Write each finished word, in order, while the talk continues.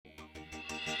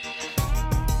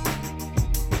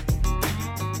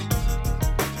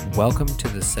Welcome to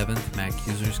the 7th Mac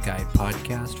Users Guide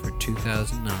podcast for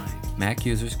 2009. Mac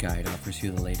Users Guide offers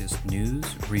you the latest news,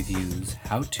 reviews,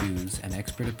 how-tos, and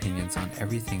expert opinions on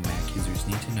everything Mac users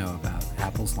need to know about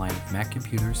Apple's line of Mac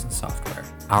computers and software.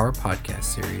 Our podcast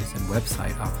series and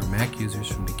website offer Mac users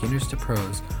from beginners to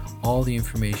pros all the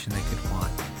information they could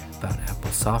want about Apple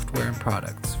software and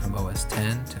products from OS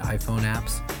X to iPhone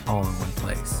apps, all in one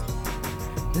place.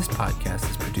 This podcast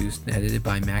is produced and edited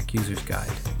by Mac Users Guide.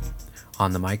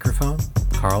 On the microphone,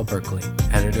 Carl Berkeley,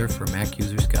 editor for Mac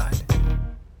Users Guide.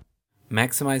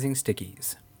 Maximizing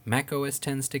Stickies. Mac OS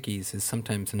X Stickies is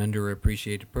sometimes an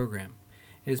underappreciated program.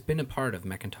 It has been a part of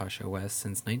Macintosh OS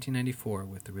since 1994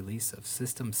 with the release of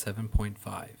System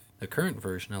 7.5. The current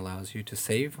version allows you to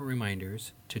save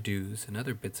reminders, to-dos, and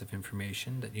other bits of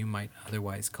information that you might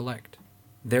otherwise collect.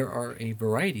 There are a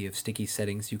variety of sticky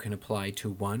settings you can apply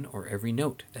to one or every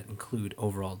note that include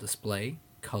overall display,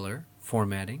 color,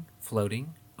 formatting,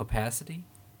 floating, opacity,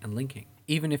 and linking.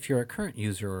 Even if you're a current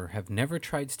user or have never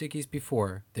tried stickies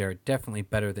before, they are definitely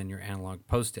better than your analog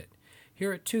Post-it.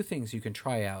 Here are 2 things you can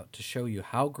try out to show you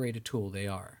how great a tool they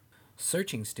are.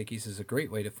 Searching stickies is a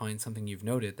great way to find something you've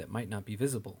noted that might not be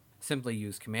visible. Simply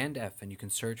use Command F and you can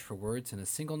search for words in a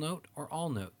single note or all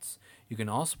notes. You can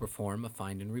also perform a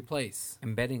find and replace.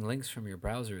 Embedding links from your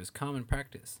browser is common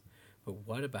practice. But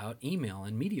what about email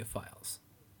and media files?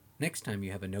 Next time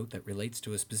you have a note that relates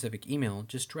to a specific email,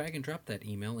 just drag and drop that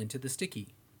email into the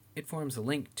sticky. It forms a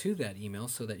link to that email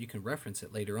so that you can reference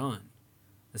it later on.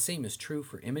 The same is true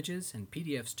for images and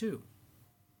PDFs too.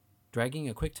 Dragging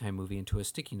a QuickTime movie into a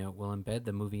sticky note will embed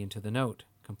the movie into the note,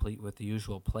 complete with the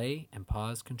usual play and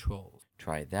pause controls.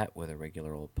 Try that with a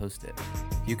regular old Post-it.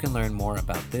 You can learn more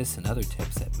about this and other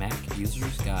tips at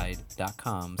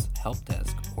MacUsersGuide.com's help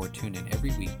desk or tune in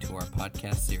every week to our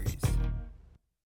podcast series.